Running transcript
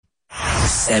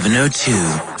702.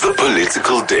 The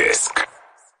Political Desk.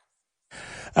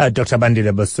 Dr.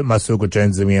 Bandile Masuku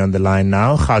joins me on the line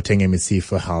now, Gauteng MEC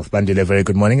for Health. Bandile, very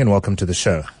good morning and welcome to the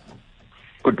show.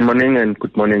 Good morning and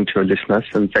good morning to your listeners,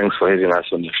 and thanks for having us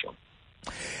on the show.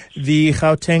 The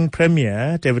Gauteng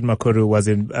Premier, David Makhura, was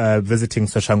visiting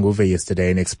Soshanguve yesterday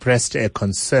and expressed a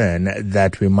concern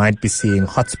that we might be seeing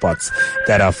hotspots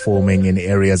that are forming in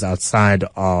areas outside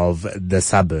of the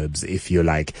suburbs, if you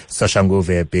like,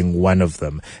 Soshanguve being one of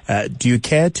them. Do you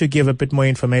care to give a bit more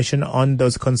information on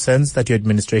those concerns that your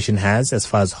administration has as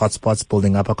far as hotspots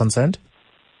building up are concerned?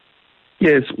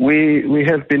 Yes, we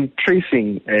have been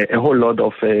tracing a whole lot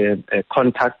of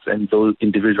contacts and those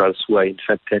individuals who are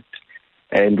infected,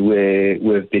 and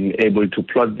we've been able to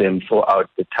plot them throughout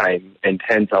the time, and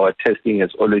hence our testing has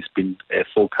always been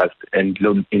focused and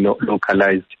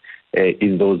localized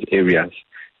in those areas.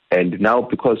 And now,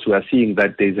 because we are seeing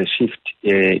that there's a shift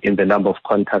in the number of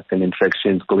contacts and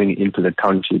infections going into the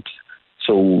townships,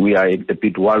 so we are a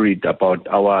bit worried about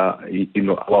our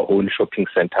own shopping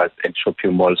centers and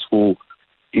shopping malls, who,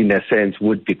 in a sense,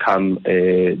 would become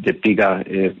the bigger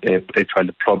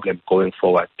actual problem going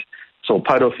forward. So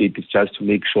part of it is just to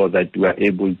make sure that we are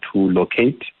able to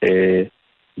locate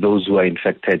those who are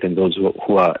infected and those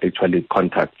who are actually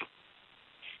contacts.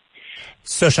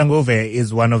 Soshanguve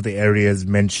is one of the areas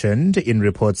mentioned in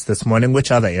reports this morning.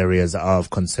 Which other areas are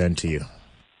of concern to you?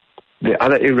 The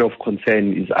other area of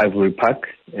concern is Ivory Park,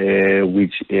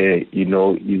 which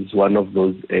is one of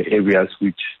those areas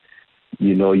which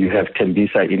you have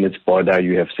Tembisa in its border,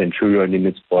 you have Centurion in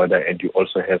its border, and you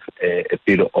also have a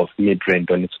bit of Midrand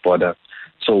on its border.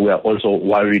 So we are also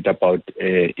worried about,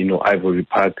 Ivory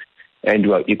Park, and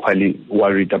we are equally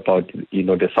worried about,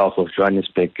 the south of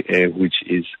Johannesburg, which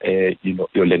is,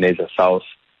 Yoleneza South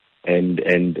and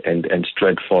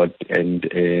Stratford and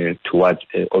towards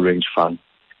Orange Farm.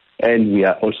 And we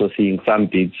are also seeing some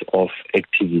bits of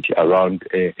activity around,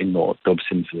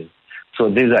 Dobsonville. So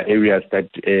these are areas that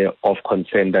of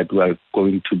concern that we are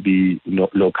going to be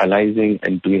localizing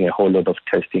and doing a whole lot of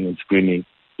testing and screening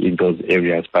in those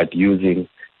areas, but using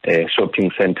shopping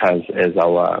centers as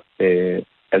our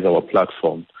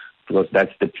platform, because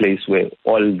that's the place where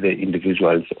all the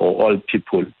individuals or all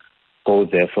people go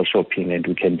there for shopping, and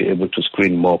we can be able to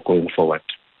screen more going forward.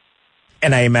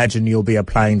 And I imagine you'll be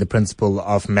applying the principle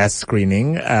of mass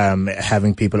screening,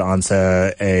 having people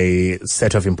answer a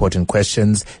set of important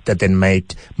questions that then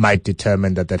might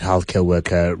determine that healthcare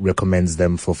worker recommends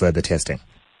them for further testing.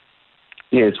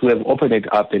 Yes, we have opened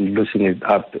it up and loosened it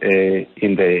up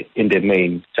in the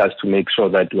main, just to make sure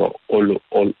that we'll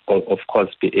all of course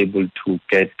be able to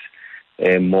get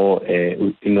more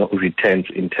returns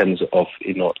in terms of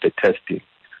the testing.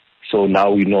 So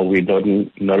now we know we don't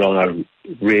no longer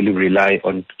really rely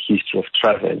on history of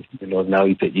travel. Now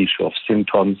it's the issue of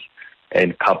symptoms,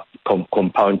 and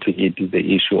compound to it is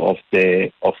the issue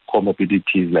of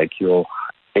comorbidities like your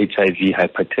HIV,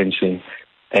 hypertension,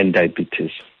 and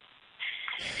diabetes.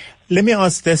 Let me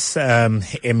ask this,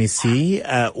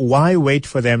 MEC, why wait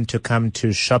for them to come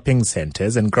to shopping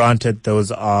centers? And granted,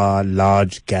 those are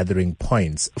large gathering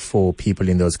points for people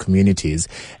in those communities,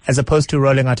 as opposed to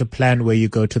rolling out a plan where you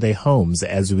go to their homes,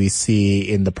 as we see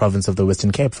in the province of the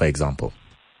Western Cape, for example.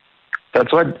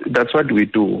 That's what we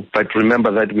do. But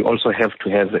remember that we also have to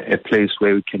have a place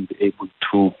where we can be able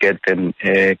to get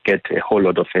a whole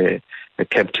lot of a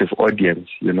captive audience,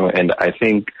 and I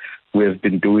think we have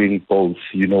been doing both.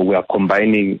 We are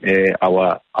combining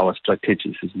our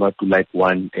strategies. It's not like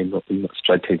one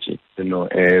strategy.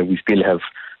 We still have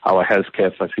our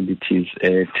healthcare facilities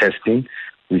testing.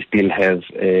 We still have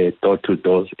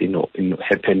door-to-door,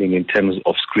 happening in terms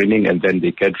of screening, and then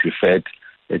they get referred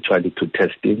actually to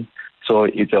testing. So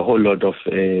it's a whole lot of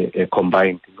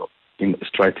combined,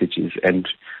 strategies, and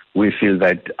we feel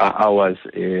that ours,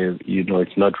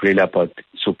 it's not really about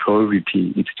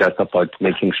superiority. It's just about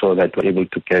making sure that we're able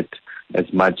to get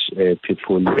as much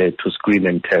people to screen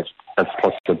and test as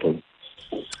possible.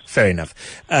 Fair enough.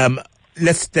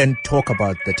 Let's then talk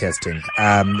about the testing.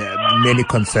 Many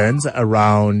concerns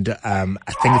around, I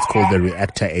think it's called the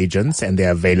reactor agents, and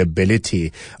the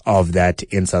availability of that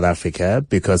in South Africa,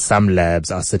 because some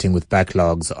labs are sitting with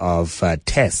backlogs of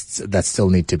tests that still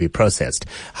need to be processed.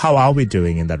 How are we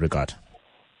doing in that regard?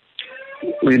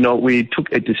 We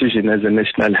took a decision as a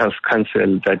National Health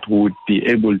Council that we would be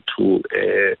able to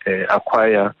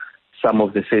acquire some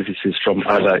of the services from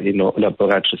other,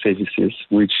 laboratory services,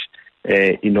 which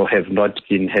have not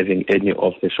been having any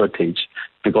of the shortage,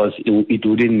 because it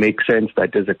wouldn't make sense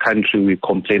that as a country we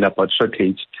complain about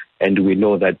shortage and we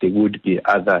know that there would be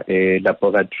other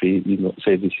laboratory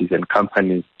services and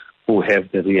companies who have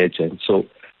the reagents. So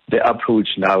the approach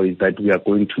now is that we are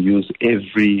going to use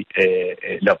every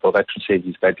laboratory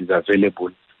service that is available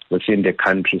within the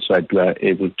country, so that we are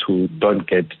able to don't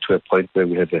get to a point where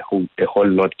we have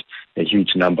a huge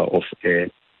number of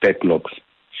backlogs.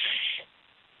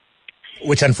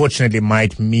 Which unfortunately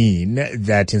might mean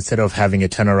that instead of having a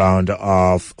turnaround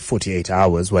of 48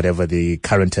 hours, whatever the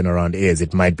current turnaround is,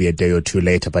 it might be a day or two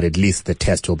later, but at least the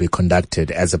test will be conducted,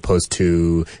 as opposed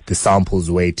to the samples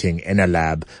waiting in a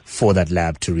lab for that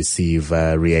lab to receive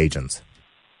reagents.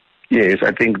 Yes,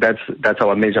 I think that's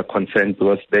our major concern,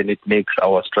 because then it makes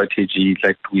our strategy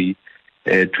to be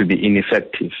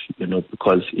ineffective,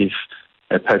 because if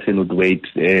a person would wait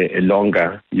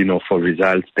longer, for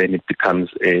results, then it becomes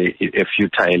a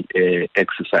futile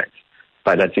exercise.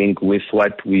 But I think with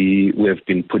what we have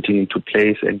been putting into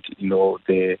place and,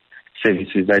 the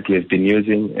services that we have been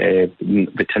using,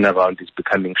 the turnaround is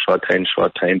becoming shorter and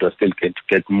shorter, and we're still going to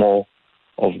get more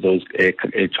of those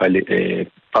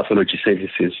pathology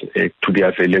services to be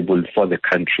available for the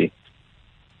country.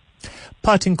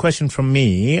 Parting question from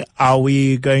me, are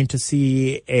we going to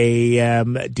see a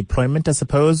deployment, I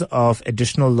suppose, of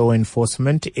additional law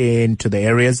enforcement into the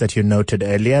areas that you noted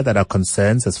earlier that are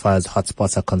concerns as far as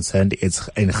hotspots are concerned in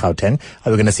Gauteng?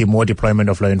 Are we going to see more deployment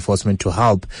of law enforcement to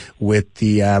help with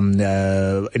the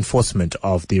enforcement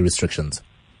of the restrictions?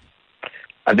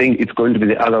 I think it's going to be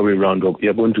the other way around. We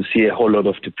are going to see a whole lot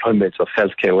of deployments of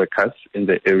healthcare workers in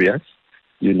the areas,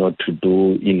 to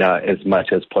do as much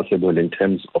as possible in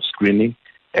terms of screening,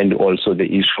 and also the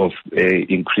issue of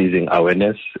increasing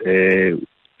awareness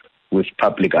with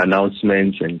public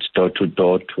announcements and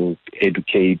door-to-door to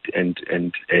educate and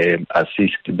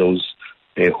assist those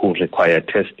who require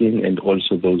testing, and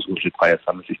also those who require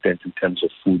some assistance in terms of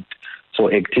food.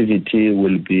 So activity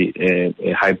will be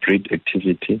a hybrid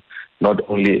activity, not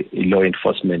only law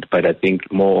enforcement, but I think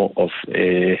more of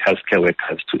healthcare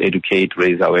workers to educate,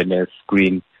 raise awareness,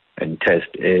 screen, and test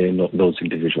those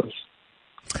individuals.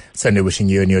 Certainly wishing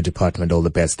you and your department all the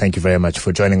best. Thank you very much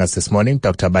for joining us this morning,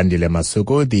 Dr. Bandile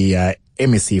Masuku, the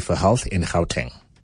MEC for Health in Gauteng.